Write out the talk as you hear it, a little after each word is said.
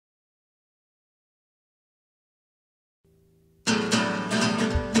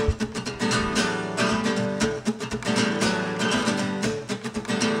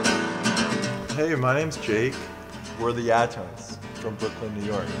Hey, my name's Jake. We're the YeahTones from Brooklyn, New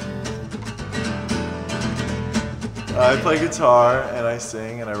York. I play guitar and I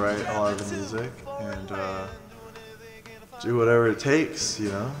sing and I write a lot of the music and do whatever it takes, you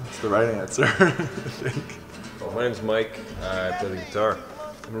know? It's the right answer, I think. Well, my name's Mike. I play the guitar.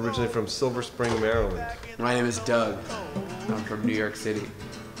 I'm originally from Silver Spring, Maryland. My name is Doug. I'm from New York City.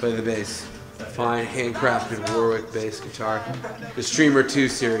 Play the bass. Fine handcrafted Warwick bass guitar. The Streamer 2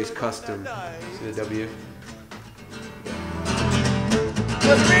 series custom. See the W?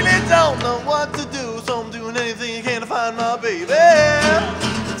 Just really don't know what to do, so I'm doing anything I can to find my baby.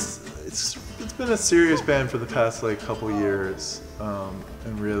 It's been a serious band for the past like couple years,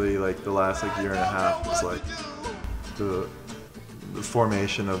 and really like the last like year and a half was like the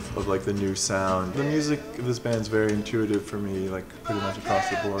formation of like the new sound. The music of this band's very intuitive for me, like pretty much across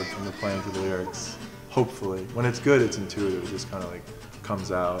the board from the playing to the lyrics. Hopefully, when it's good, it's intuitive. It just kind of like comes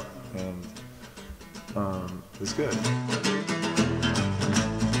out and it's good.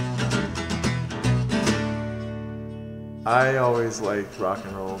 I always liked rock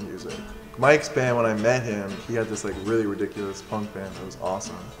and roll music. Mike's band, when I met him, he had this like really ridiculous punk band that was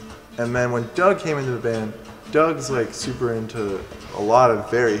awesome. And then when Doug came into the band, Doug's like super into a lot of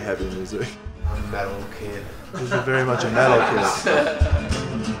very heavy music. I'm a metal kid. He's very much a metal kid.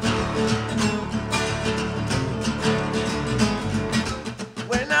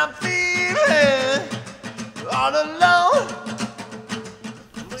 When I'm feeling all alone.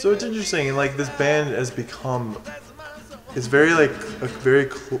 So it's interesting, and like this band has become, it's very like a very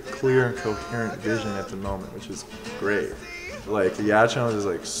clear and coherent vision at the moment, which is great. Like the YeahTones is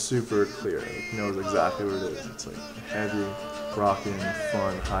like super clear, it knows exactly what it is. It's like heavy, rocking,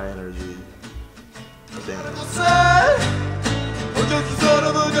 fun, high energy dance.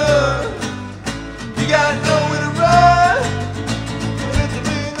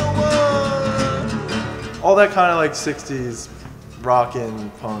 All that kind of like 60s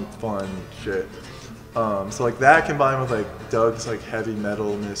rockin', punk, fun shit. So like that combined with like Doug's like heavy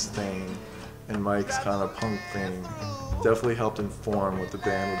metalness thing and Mike's kind of punk thing definitely helped inform what the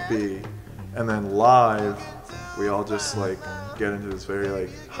band would be. And then live, we all just like get into this very like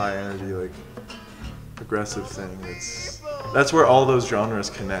high energy, like aggressive thing. That's where all those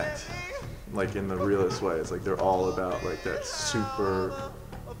genres connect, like in the realest way. It's like they're all about like that super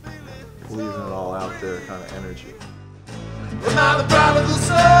leaving it all out there kind of energy. Am I the prodigal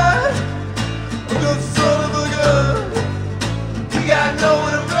son? I'm just the son of a gun. You got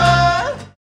nowhere to